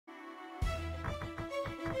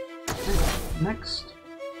Next.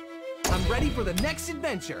 I'm ready for the next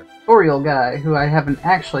adventure. Tutorial guy, who I haven't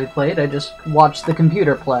actually played, I just watched the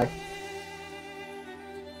computer play.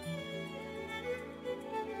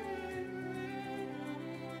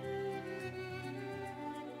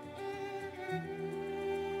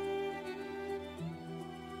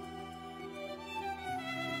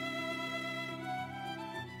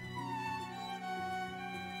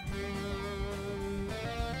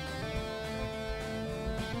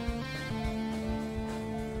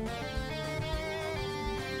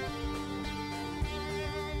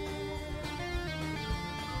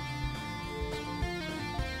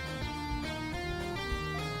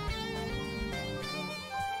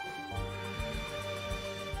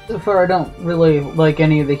 So far, I don't really like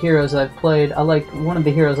any of the heroes I've played. I like one of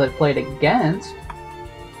the heroes I've played against.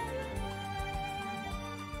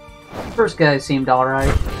 First guy seemed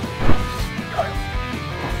alright.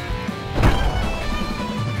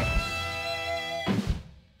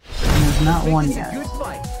 There's not one yet. Good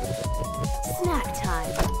fight. Snack time.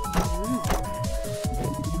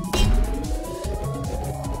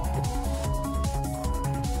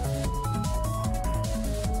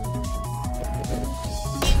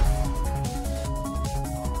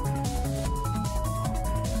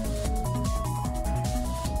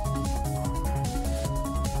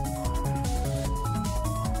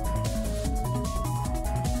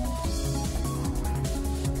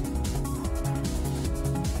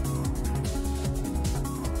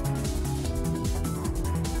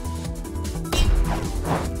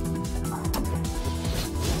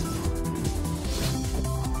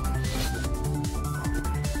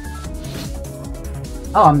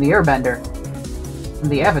 Oh, I'm the Airbender. I'm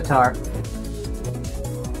the Avatar.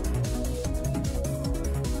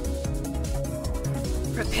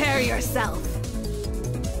 Prepare yourself.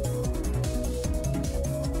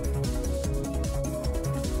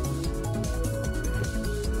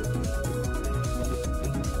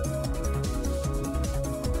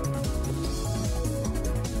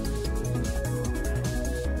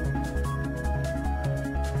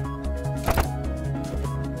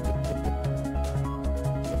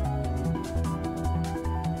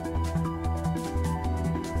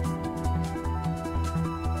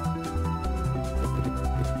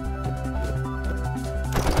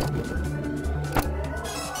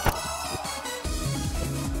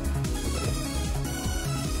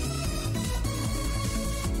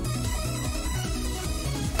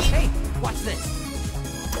 Watch this.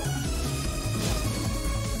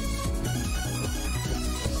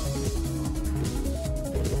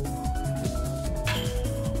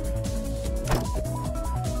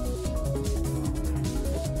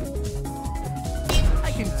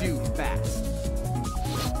 I can do fast.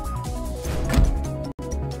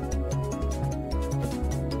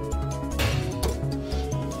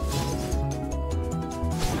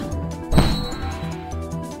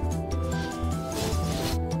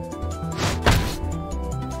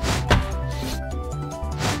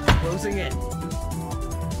 Closing in.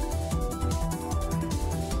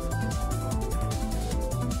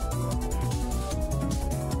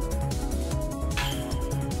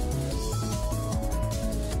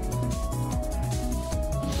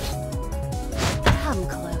 Come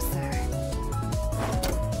closer.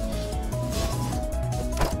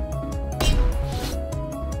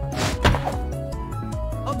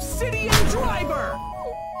 Obsidian Driver!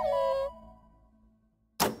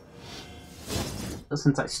 So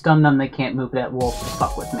since I stunned them, they can't move that wolf to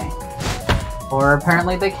fuck with me. Or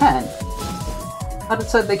apparently they can. I thought it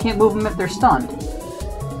said they can't move them if they're stunned.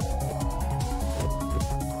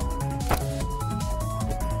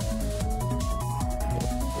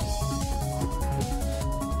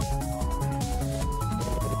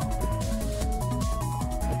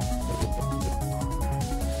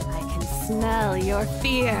 I can smell your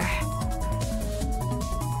fear.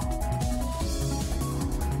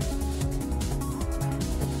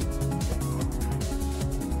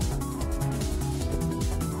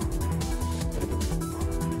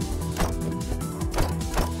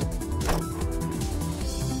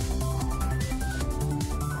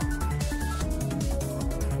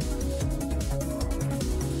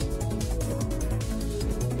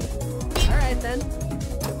 Then.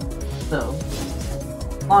 So,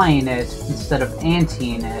 flying it instead of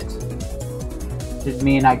anteing it should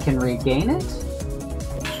mean I can regain it?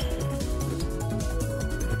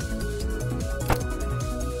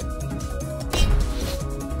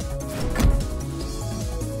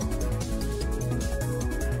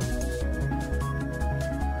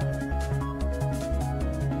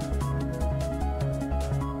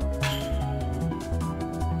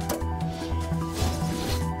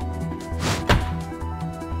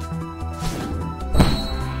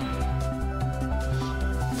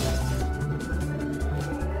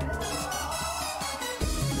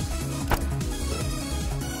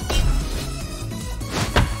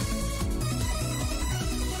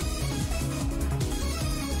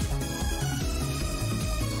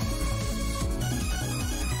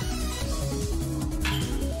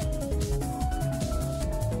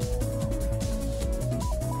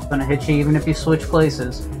 gonna hit you even if you switch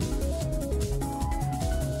places.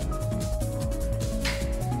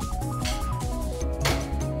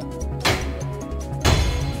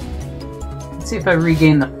 Let's see if I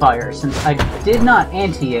regain the fire, since I did not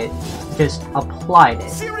anti it, just applied it.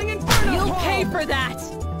 Searing inferno! You'll pay for that!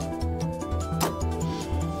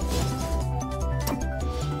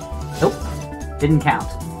 Nope, didn't count.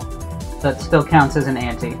 That still counts as an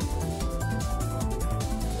anti.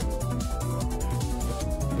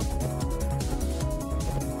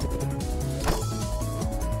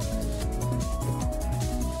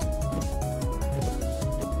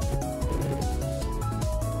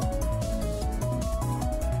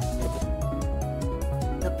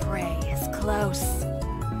 The prey is close.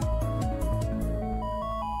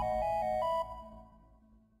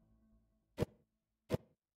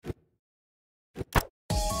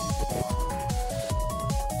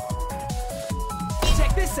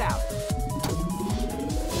 Check this out!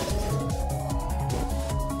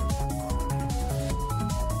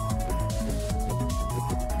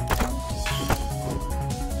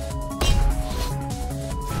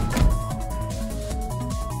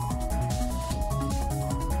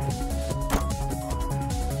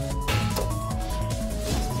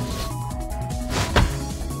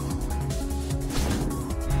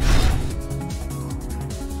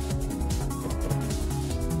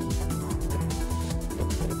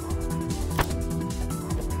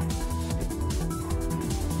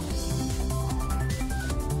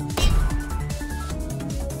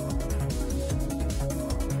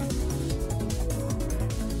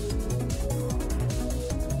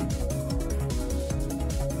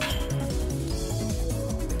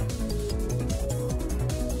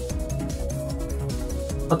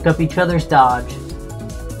 Hooked up each other's dodge.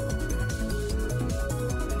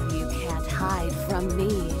 You can't hide from me.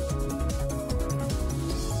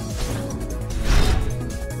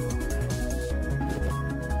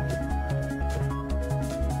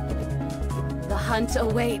 The hunt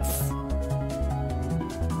awaits.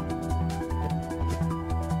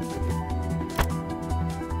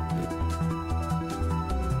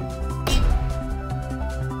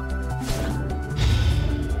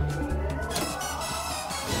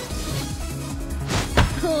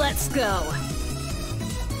 Let's go.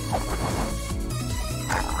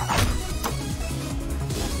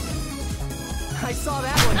 I saw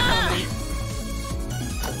that one coming.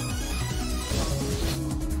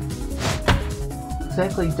 What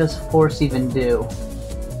exactly does force even do?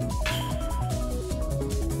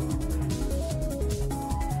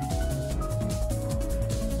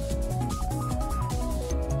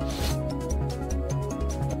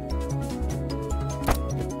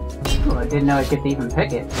 Oh, I didn't know I get to even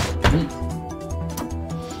pick it. Neat.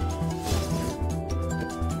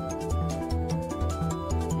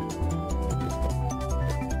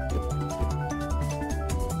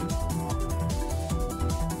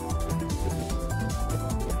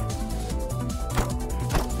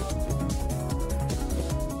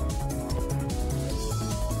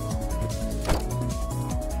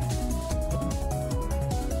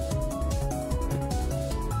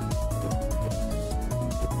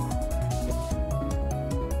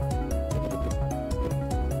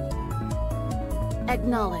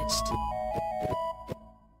 Acknowledged.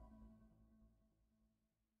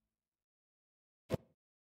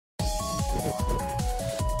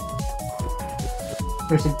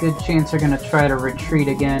 There's a good chance they're gonna try to retreat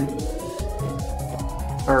again.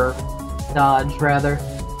 Or dodge, rather.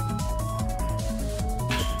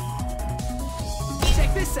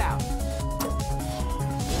 Check this out!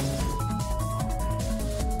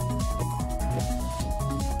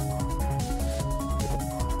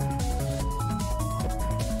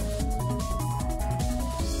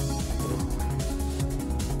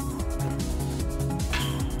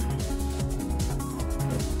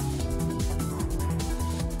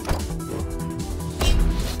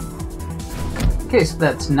 In case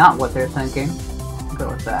that's not what they're thinking, I'll go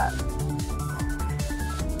with that.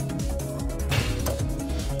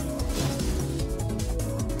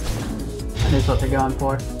 That is what they're going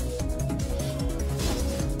for.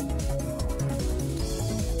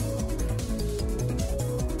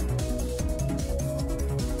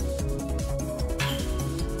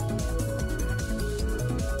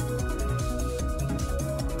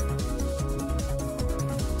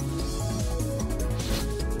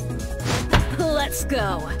 Let's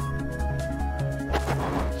go.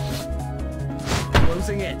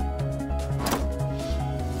 Closing in.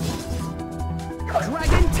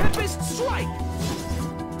 Dragon Tempest Strike!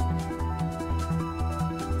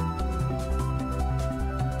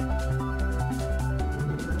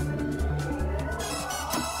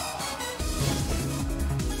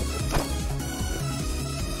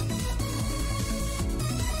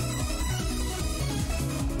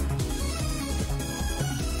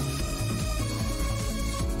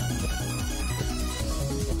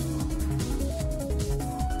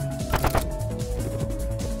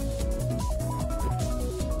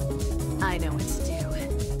 I know what to do.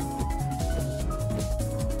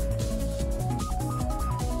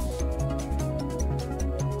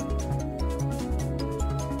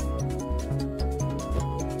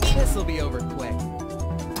 This'll be over quick.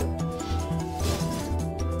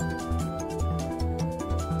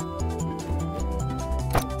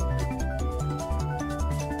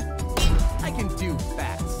 I can do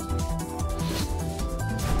fast.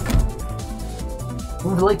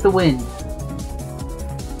 Move like the wind.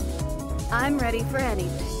 I'm ready for anything.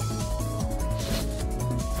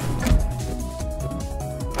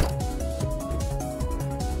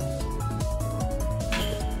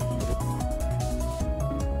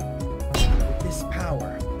 With this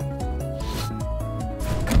power.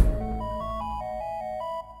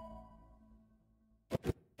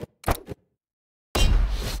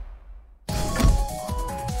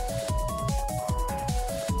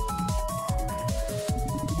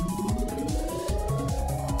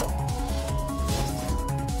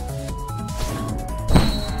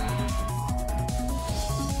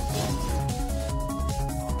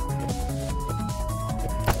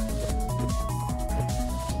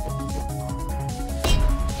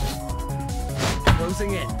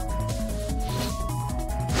 Closing in.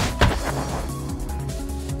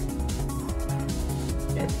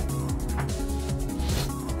 Shit.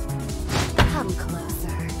 Come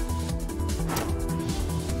closer.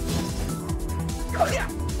 Yeah.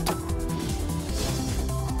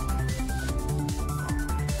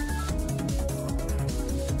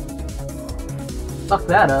 Fuck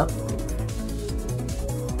that up.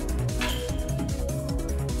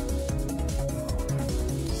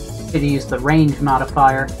 Could use the range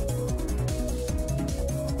modifier.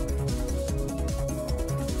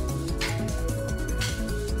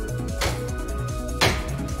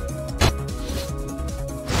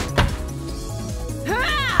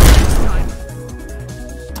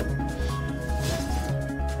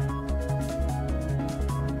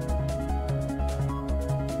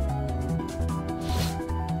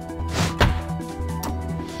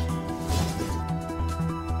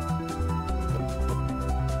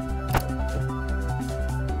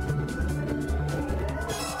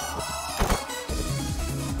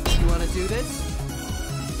 You wanna do this?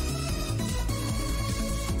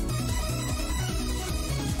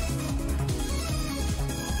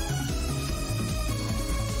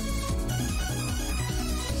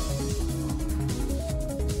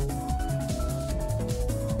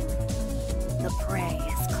 The prey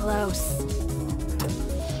is close.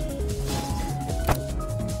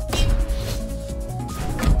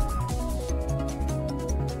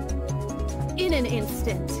 In an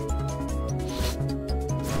instant.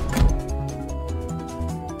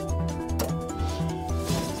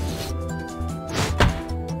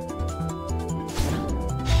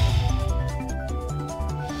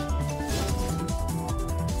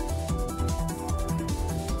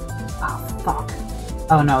 Oh, fuck.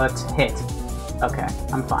 Oh no, that's hit. Okay,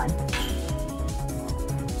 I'm fine.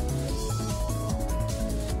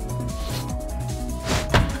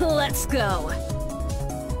 Let's go.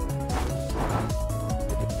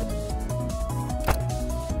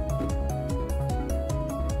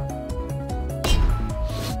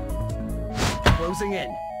 Closing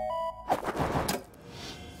in.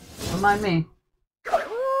 Don't mind me.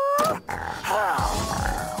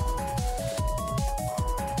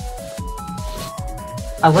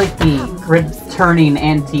 I like the returning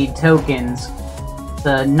anti-tokens.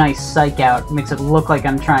 The nice psych out makes it look like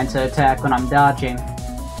I'm trying to attack when I'm dodging.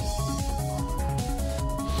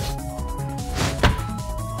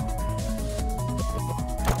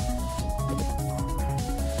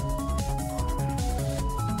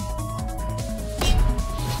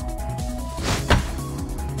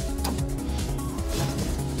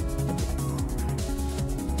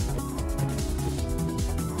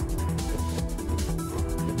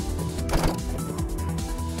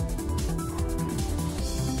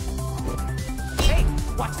 Hey,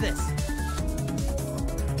 watch this.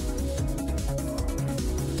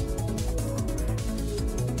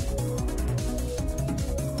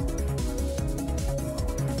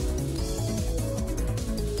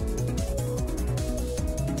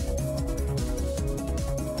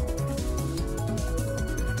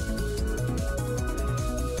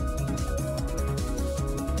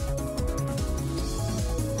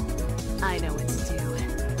 I know what to do.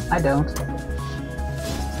 I don't.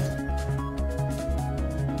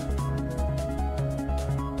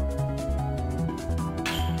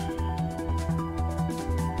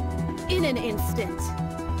 In an instant.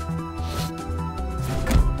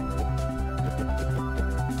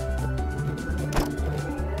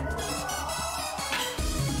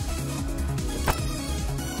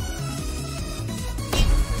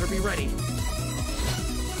 ready.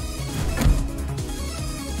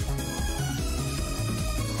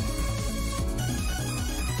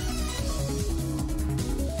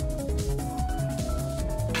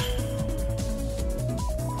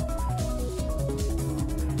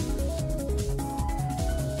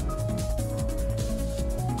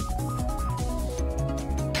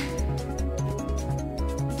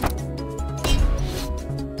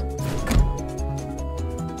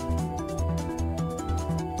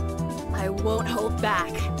 I won't hold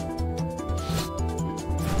back.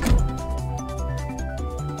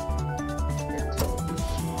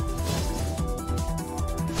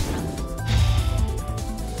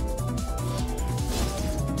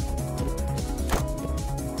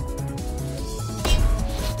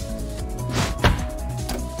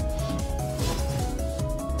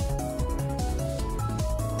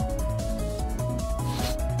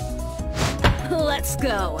 Let's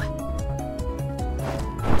go.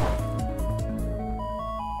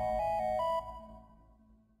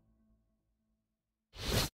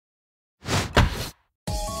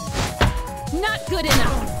 Not good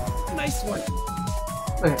enough. Nice one.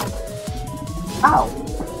 Wait. Ow!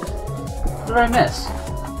 What did I miss?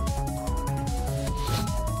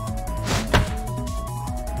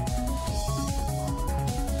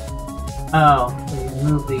 Oh, they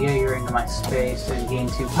moved the Jaeger into my space and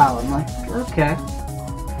gained 2 power. I'm like, okay.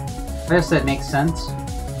 I guess that makes sense.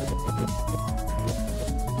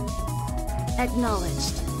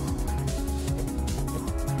 Acknowledged.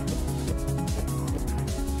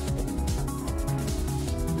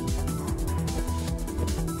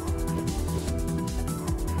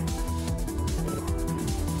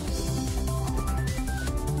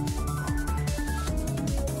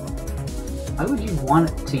 Why would you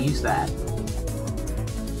want to use that?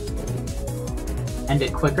 End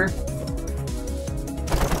it quicker?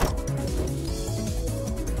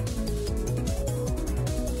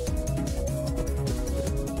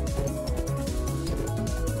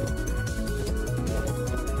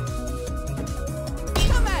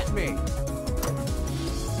 Come at me.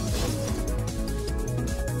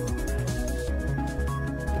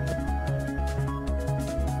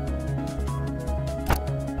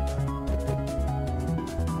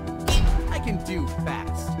 I can do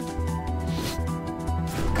fast.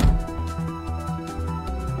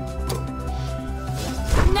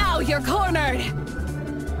 Now you're cornered.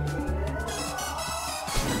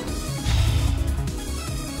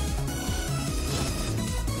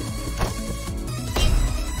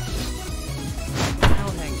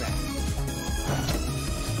 I'll hang back.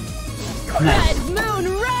 Nice. Red Moon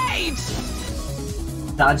Rage!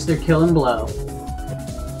 Dodge their killing blow.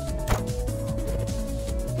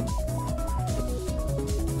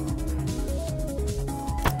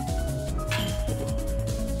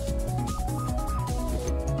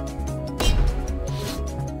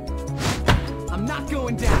 I'm not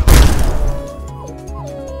going down.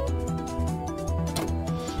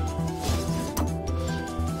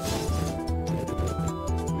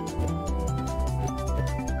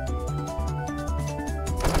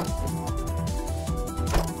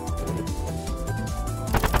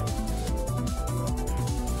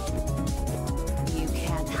 You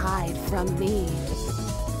can't hide from me.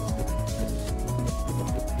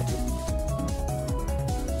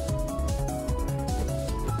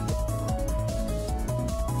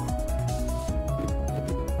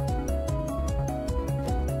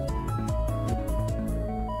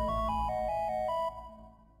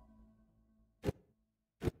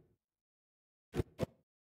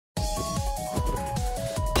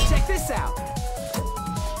 Check this out.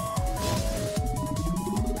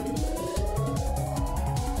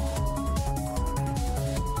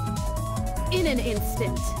 In an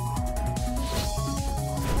instant.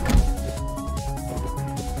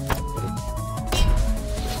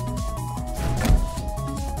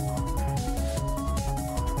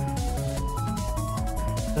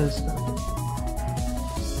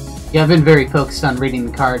 Yeah, I've been very focused on reading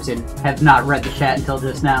the cards and have not read the chat until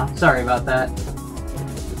just now. Sorry about that.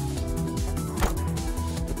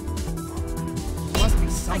 Must be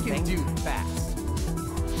something. I can do fast.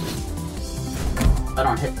 If I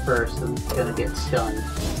don't hit first, I'm gonna get stunned.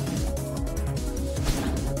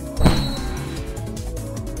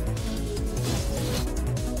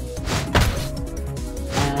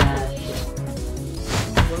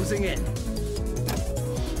 Closing in.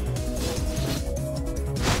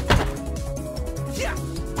 Yeah.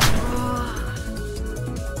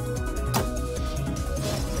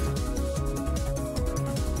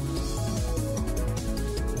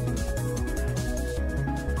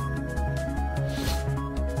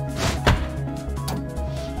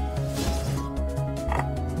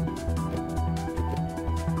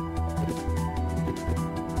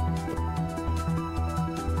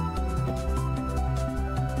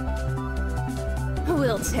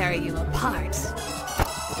 tear you apart.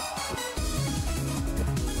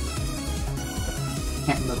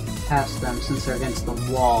 Can't move past them since they're against the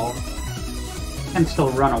wall. Can still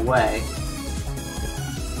run away.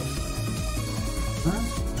 Huh?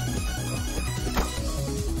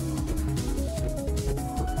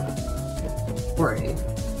 Great.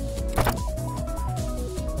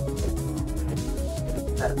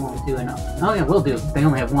 That won't do enough. Oh yeah, will do. They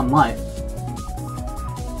only have one life.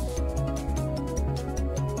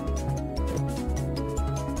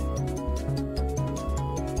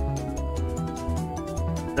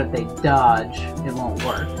 But if they dodge, it won't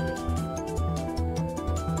work.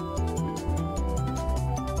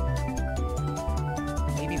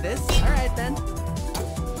 Maybe this? Alright then.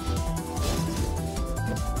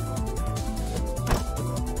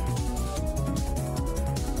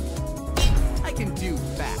 I can do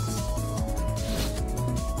fast.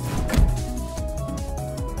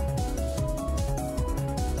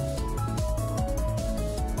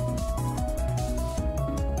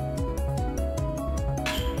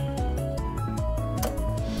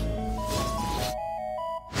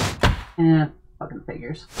 Eh, fucking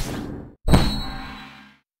figures.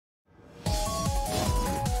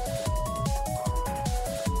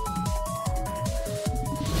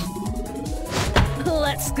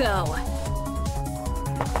 Let's go.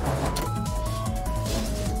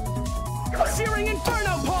 Searing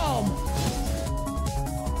Inferno Palm!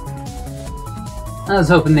 I was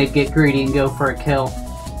hoping they'd get greedy and go for a kill.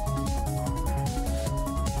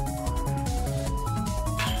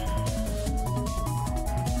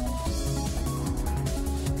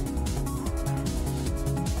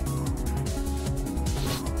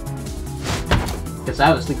 Because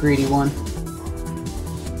I was the greedy one.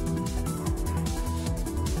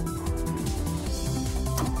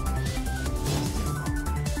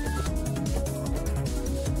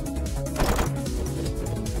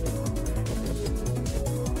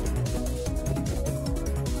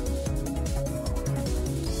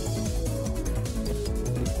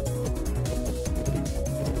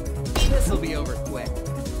 This'll be over quick.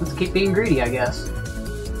 Let's keep being greedy, I guess.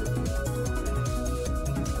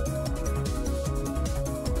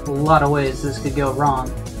 A lot of ways this could go wrong.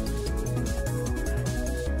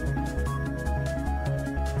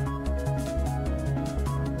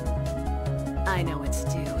 I know what to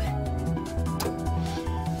do.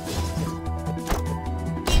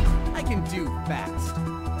 I can do fast.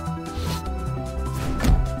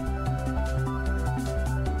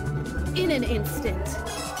 In an instant.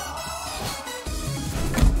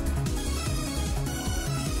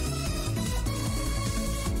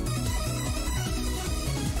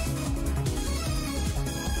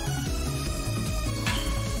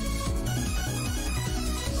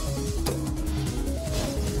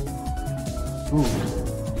 Ooh.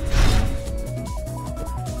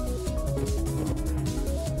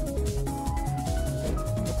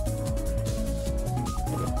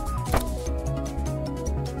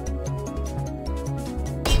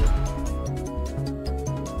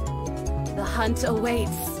 The hunt awaits.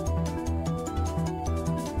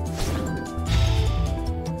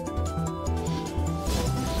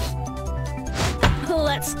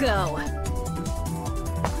 Let's go.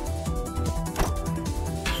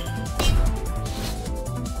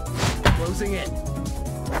 Closing in.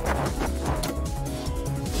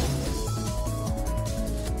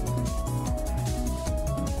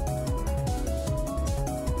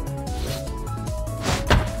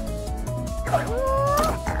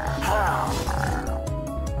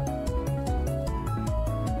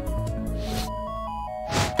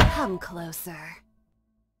 Come closer.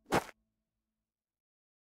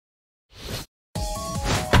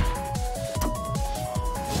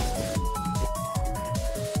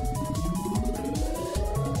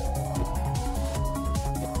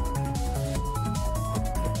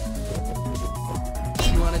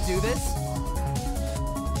 You wanna do this?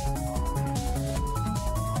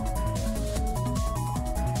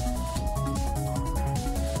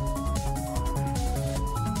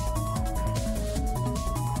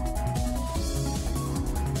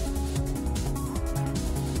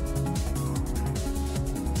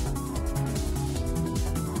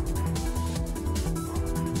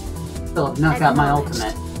 Still have not got my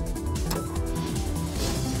ultimate.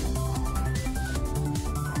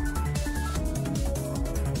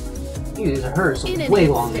 You used hers way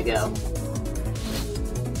long ago.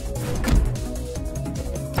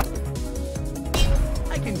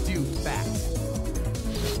 I can do fast.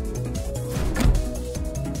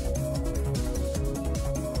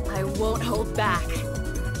 I won't hold back.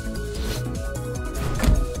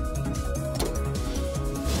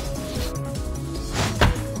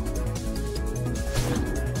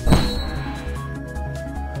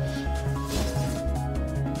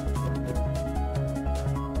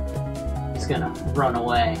 gonna run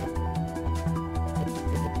away.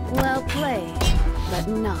 Well played, but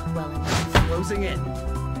not well enough. Closing in.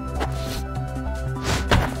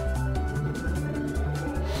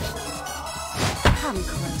 Come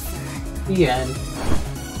closer. The end.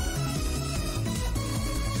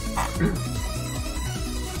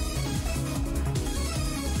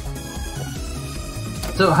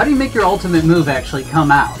 So, how do you make your ultimate move actually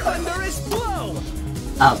come out? Thunderous blow!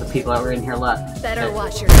 Oh, the people that were in here left. Better Okay.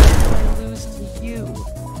 watch your step. I lose to you.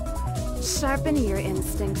 Sharpen your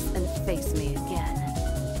instincts and face me again.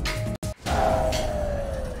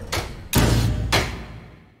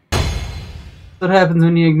 What happens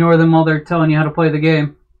when you ignore them while they're telling you how to play the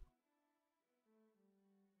game?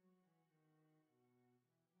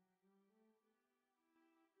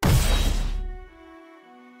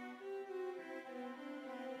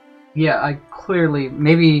 Yeah, I clearly...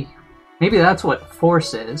 Maybe that's what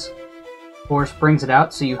Force is. Force brings it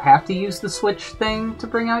out, so you have to use the switch thing to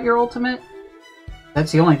bring out your ultimate?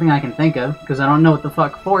 That's the only thing I can think of, because I don't know what the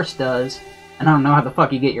fuck Force does, and I don't know how the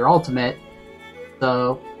fuck you get your ultimate.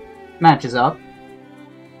 So, matches up.